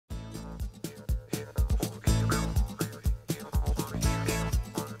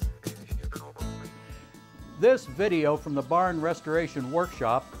This video from the barn restoration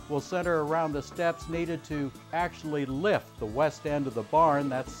workshop will center around the steps needed to actually lift the west end of the barn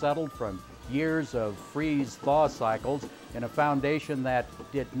that's settled from years of freeze-thaw cycles in a foundation that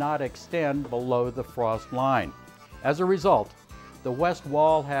did not extend below the frost line. As a result, the west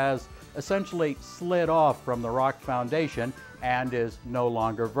wall has essentially slid off from the rock foundation and is no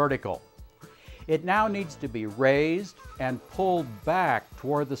longer vertical. It now needs to be raised and pulled back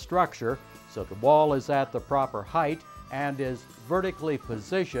toward the structure so the wall is at the proper height and is vertically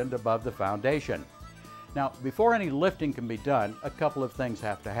positioned above the foundation. Now, before any lifting can be done, a couple of things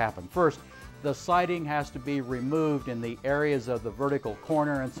have to happen. First, the siding has to be removed in the areas of the vertical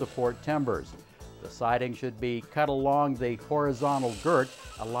corner and support timbers. The siding should be cut along the horizontal girt,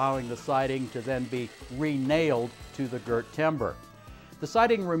 allowing the siding to then be re-nailed to the girt timber. The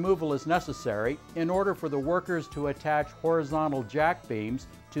siding removal is necessary in order for the workers to attach horizontal jack beams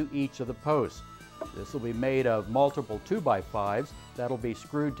to each of the posts. This will be made of multiple 2x5s that'll be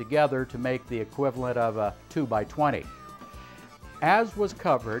screwed together to make the equivalent of a 2x20. As was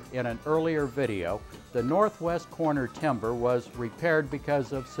covered in an earlier video, the northwest corner timber was repaired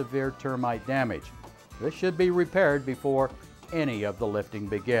because of severe termite damage. This should be repaired before any of the lifting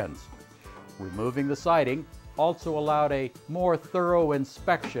begins. Removing the siding also allowed a more thorough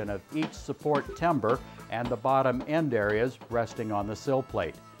inspection of each support timber and the bottom end areas resting on the sill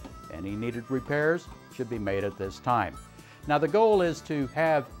plate. Any needed repairs should be made at this time. Now, the goal is to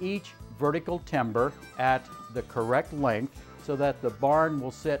have each vertical timber at the correct length so that the barn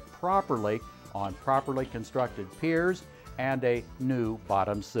will sit properly on properly constructed piers and a new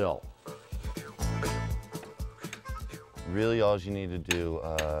bottom sill. Really, all you need to do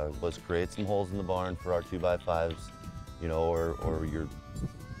was create some holes in the barn for our 2x5s, you know, or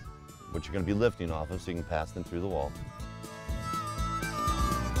what you're going to be lifting off of, so you can pass them through the wall.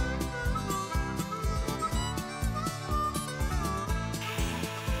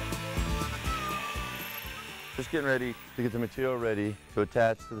 Just getting ready to get the material ready to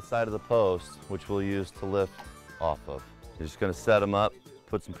attach to the side of the post, which we'll use to lift off of. You're just going to set them up,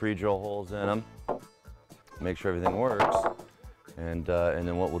 put some pre-drill holes in them, make sure everything works, and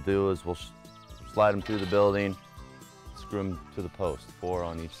then what we'll do is we'll slide them through the building, screw them to the post, 4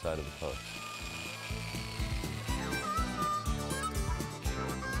 on each side of the post.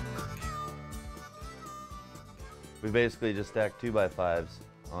 We basically just stack 2x5s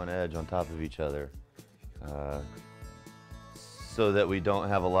on edge on top of each other so that we don't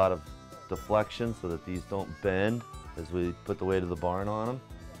have a lot of deflection, so that these don't bend as we put the weight of the barn on them.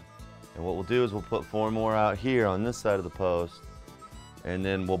 And what we'll do is we'll put 4 more out here on this side of the post, and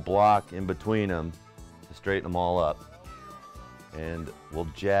then we'll block in between them to straighten them all up. And we'll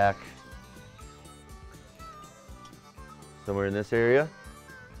jack somewhere in this area.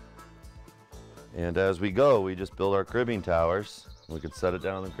 And as we go, we just build our cribbing towers. We could set it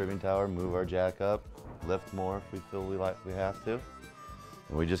down on the cribbing tower, move our jack up, lift more if we feel we have to,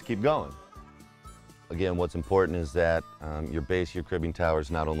 and we just keep going. Again, what's important is that your base of your cribbing tower is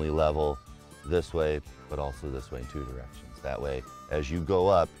not only level this way, but also this way in 2 directions. That way, as you go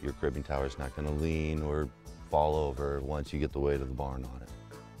up, your cribbing tower is not going to lean or fall over once you get the weight of the barn on it.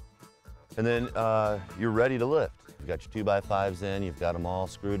 And then you're ready to lift. You've got your 2x5s in, you've got them all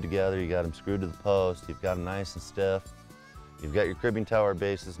screwed together, you got them screwed to the post, you've got them nice and stiff, you've got your cribbing tower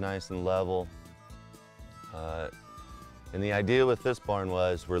bases nice and level. And the idea with this barn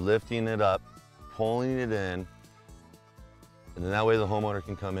was we're lifting it up, pulling it in, and then that way the homeowner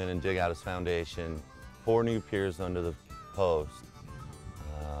can come in and dig out his foundation, 4 new piers under the post.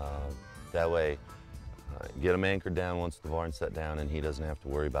 That way, get them anchored down once the barn's set down, and he doesn't have to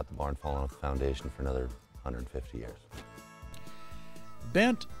worry about the barn falling off the foundation for another 150 years.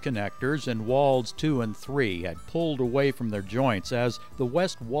 Bent connectors in walls 2 and 3 had pulled away from their joints as the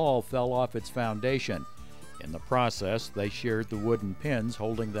west wall fell off its foundation. In the process, they sheared the wooden pins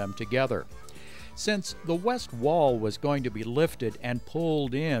holding them together. Since the west wall was going to be lifted and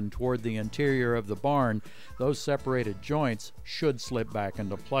pulled in toward the interior of the barn, those separated joints should slip back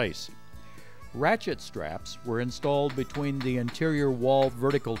into place. Ratchet straps were installed between the interior wall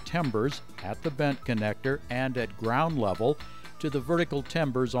vertical timbers at the bent connector and at ground level to the vertical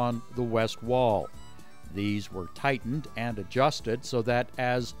timbers on the west wall. These were tightened and adjusted so that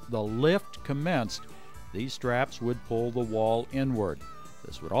as the lift commenced, these straps would pull the wall inward.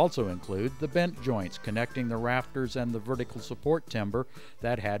 This would also include the bent joints connecting the rafters and the vertical support timber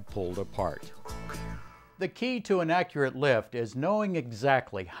that had pulled apart. The key to an accurate lift is knowing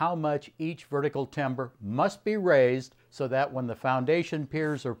exactly how much each vertical timber must be raised so that when the foundation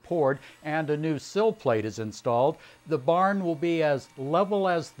piers are poured and a new sill plate is installed, the barn will be as level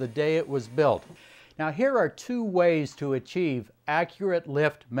as the day it was built. Now here are two ways to achieve accurate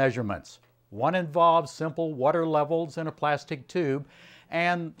lift measurements. One involves simple water levels in a plastic tube,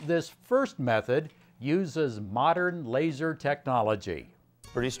 and this first method uses modern laser technology.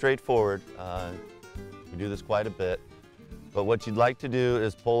 Pretty straightforward. We do this quite a bit. But what you'd like to do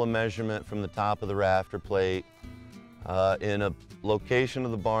is pull a measurement from the top of the rafter plate in a location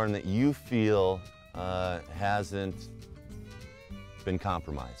of the barn that you feel hasn't been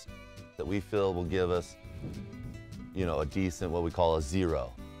compromised, that we feel will give us, a decent, what we call a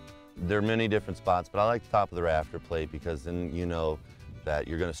zero. There are many different spots, but I like the top of the rafter plate because then you know that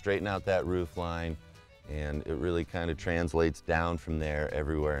you're going to straighten out that roof line, and it really kind of translates down from there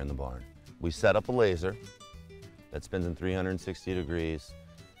everywhere in the barn. We set up a laser that spins in 360 degrees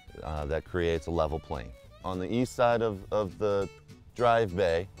that creates a level plane. On the east side of the drive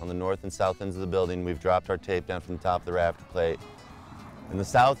bay, on the north and south ends of the building, we've dropped our tape down from the top of the rafter plate. And the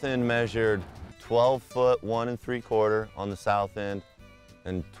south end measured 12 foot 1 3/4 on the south end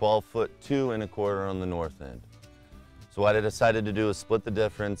and 12 foot 2 1/4 on the north end. So what I decided to do is split the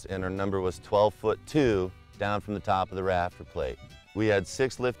difference, and our number was 12 foot 2 down from the top of the rafter plate. We had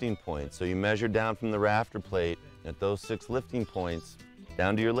 6 lifting points, so you measure down from the rafter plate at those 6 lifting points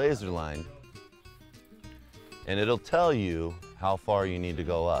down to your laser line, and it'll tell you how far you need to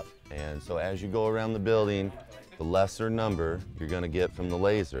go up. And so as you go around the building, the lesser number you're going to get from the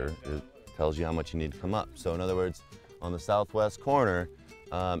laser, it tells you how much you need to come up. So in other words, on the southwest corner,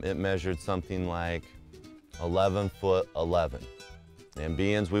 it measured something like 11 foot 11. And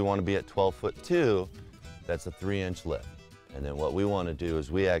being we want to be at 12 foot 2, that's a 3-inch lift. And then what we want to do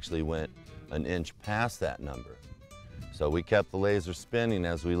is we actually went an inch past that number. So we kept the laser spinning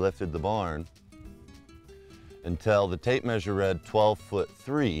as we lifted the barn until the tape measure read 12 foot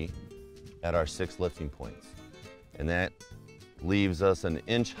 3 at our 6 lifting points. And that leaves us an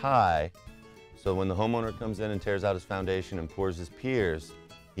inch high. So when the homeowner comes in and tears out his foundation and pours his piers,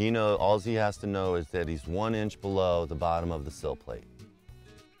 all he has to know is that he's 1 inch below the bottom of the sill plate.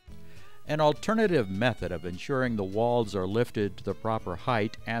 An alternative method of ensuring the walls are lifted to the proper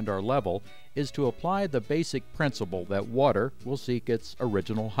height and are level is to apply the basic principle that water will seek its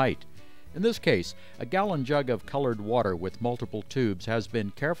original height. In this case, a gallon jug of colored water with multiple tubes has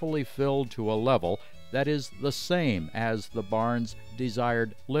been carefully filled to a level that is the same as the barn's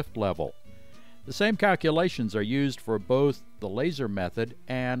desired lift level. The same calculations are used for both the laser method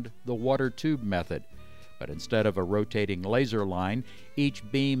and the water tube method. But instead of a rotating laser line, each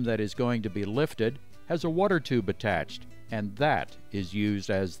beam that is going to be lifted has a water tube attached, and that is used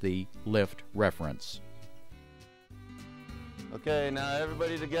as the lift reference. Okay, now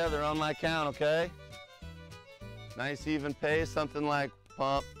everybody together on my count, okay? Nice even pace, something like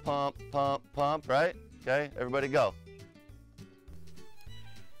pump, pump, pump, pump, right? Okay, everybody go.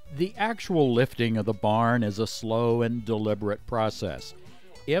 The actual lifting of the barn is a slow and deliberate process.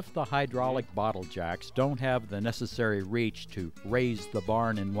 If the hydraulic bottle jacks don't have the necessary reach to raise the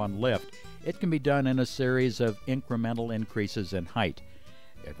barn in one lift, it can be done in a series of incremental increases in height.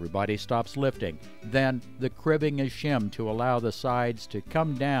 Everybody stops lifting. Then the cribbing is shimmed to allow the sides to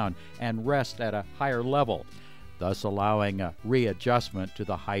come down and rest at a higher level, thus allowing a readjustment to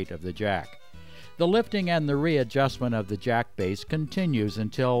the height of the jack. The lifting and the readjustment of the jack base continues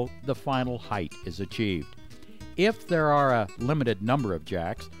until the final height is achieved. If there are a limited number of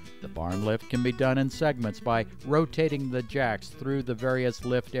jacks, the barn lift can be done in segments by rotating the jacks through the various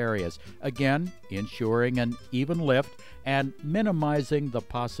lift areas, again ensuring an even lift and minimizing the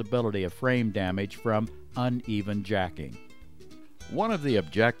possibility of frame damage from uneven jacking. One of the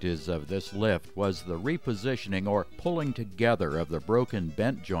objectives of this lift was the repositioning or pulling together of the broken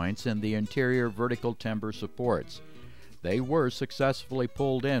bent joints in the interior vertical timber supports. They were successfully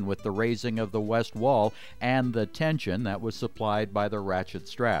pulled in with the raising of the west wall and the tension that was supplied by the ratchet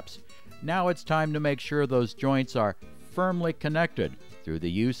straps. Now it's time to make sure those joints are firmly connected through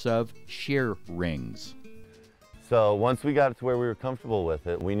the use of shear rings. So once we got it to where we were comfortable with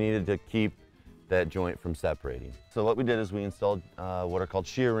it, we needed to keep that joint from separating. So what we did is we installed what are called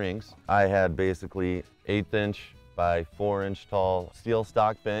shear rings. I had basically 1/8 inch by 4 inch tall steel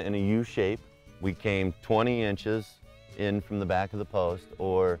stock bent in a U shape. We came 20 inches in from the back of the post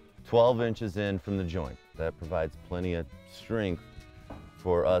or 12 inches in from the joint. That provides plenty of strength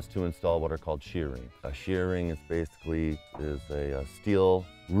for us to install what are called shear rings. A shear ring is basically a steel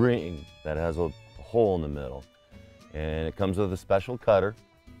ring that has a hole in the middle, and it comes with a special cutter.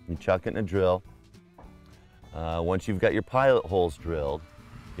 You chuck it in a drill. Once you've got your pilot holes drilled,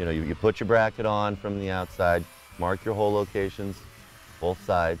 you put your bracket on from the outside, mark your hole locations, both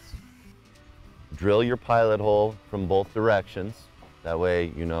sides. Drill your pilot hole from both directions. That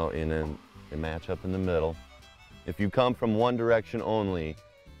way, in They match up in the middle. If you come from one direction only,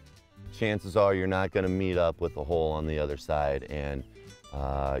 chances are you're not going to meet up with a hole on the other side, and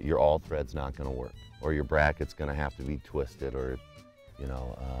your all thread's not going to work, or your bracket's going to have to be twisted, or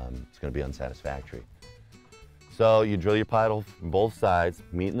it's going to be unsatisfactory. So you drill your pilot hole from both sides,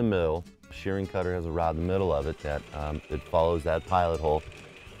 meet in the middle. The shearing cutter has a rod in the middle of it that it follows that pilot hole.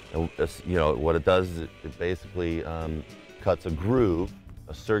 And what it does is it basically cuts a groove,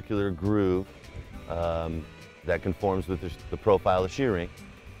 a circular groove that conforms with the profile of shearing.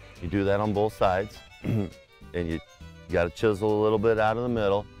 You do that on both sides, and you got to chisel a little bit out of the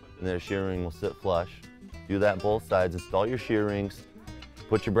middle, and then the shearing will sit flush. Do that both sides, install your shearings,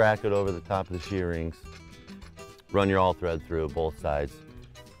 put your bracket over the top of the shearings, run your all thread through both sides,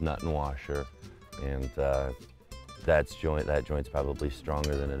 nut and washer, and that joint's probably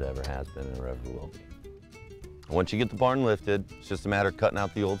stronger than it ever has been or ever will be. Once you get the barn lifted, it's just a matter of cutting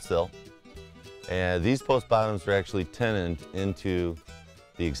out the old sill. And these post bottoms are actually tenoned into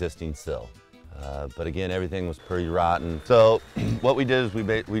the existing sill. But again, everything was pretty rotten. So what we did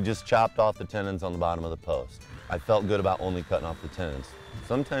is we just chopped off the tenons on the bottom of the post. I felt good about only cutting off the tenons.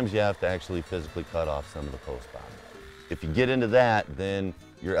 Sometimes you have to actually physically cut off some of the post bottoms. If you get into that, then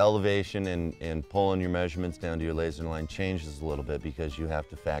your elevation and pulling your measurements down to your laser line changes a little bit, because you have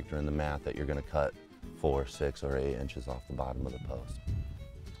to factor in the math that you're going to cut 4, 6, or 8 inches off the bottom of the post.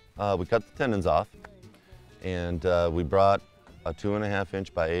 We cut the tendons off, and we brought a 2.5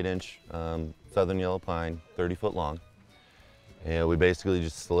 inch by 8 inch southern yellow pine, 30 foot long. And we basically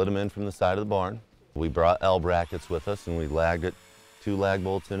just slid them in from the side of the barn. We brought L brackets with us, and we lagged it 2 lag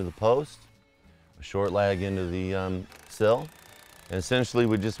bolts into the post, a short lag into the sill. And essentially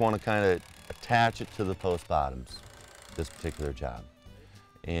we just want to kind of attach it to the post bottoms, this particular job.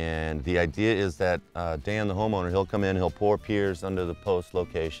 And the idea is that Dan, the homeowner, he'll come in, he'll pour piers under the post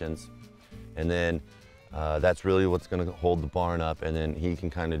locations, and then that's really what's going to hold the barn up, and then he can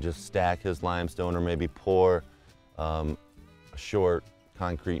kind of just stack his limestone, or maybe pour a short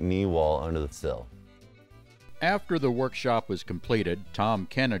concrete knee wall under the sill. After the workshop was completed, Tom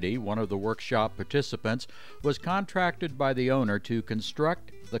Kennedy, one of the workshop participants, was contracted by the owner to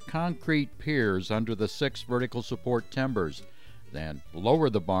construct the concrete piers under the 6 vertical support timbers, then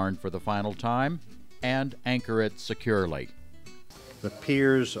lower the barn for the final time and anchor it securely. The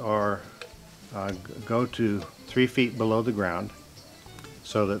piers go to 3 feet below the ground,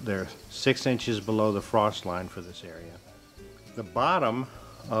 so that they're 6 inches below the frost line for this area. The bottom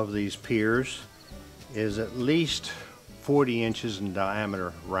of these piers is at least 40 inches in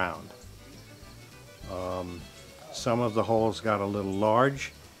diameter round. Some of the holes got a little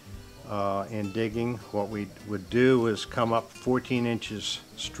large in digging. What we would do is come up 14 inches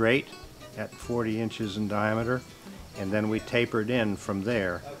straight at 40 inches in diameter, and then we tapered in from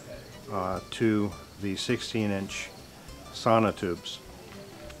there to the 16-inch sonotubes.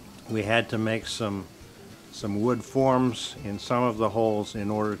 We had to make some wood forms in some of the holes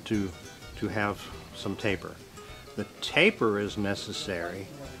in order to have some taper. The taper is necessary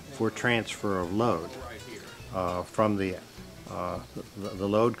for transfer of load. From the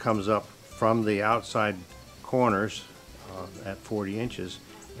load comes up from the outside corners at 40 inches,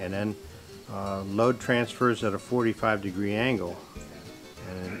 and then load transfers at a 45-degree angle.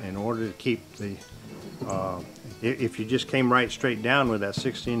 And in order to keep the, if you just came right straight down with that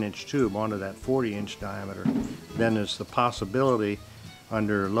 16-inch tube onto that 40-inch diameter, then there's the possibility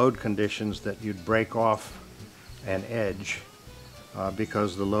under load conditions that you'd break off an edge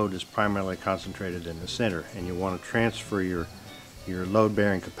because the load is primarily concentrated in the center, and you want to transfer your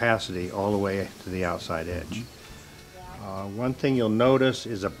load-bearing capacity all the way to the outside edge. One thing you'll notice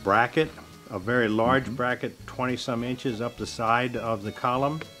is a bracket, a very large bracket, 20-some inches up the side of the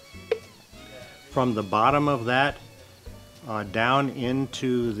column. From the bottom of that down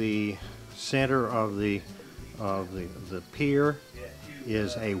into the center of the pier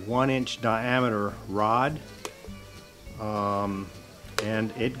is a 1-inch diameter rod,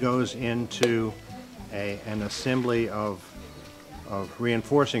 and it goes into an assembly of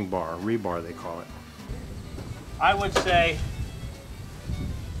reinforcing bar, rebar they call it. I would say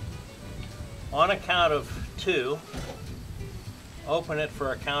on a count of 2, open it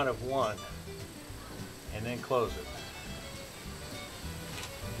for a count of 1, and then close it.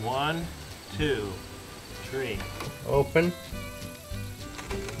 1, 2, 3. Open.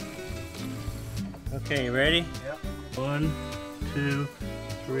 Okay, you ready? Yep. 1, 2,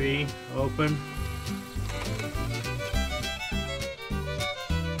 3, open.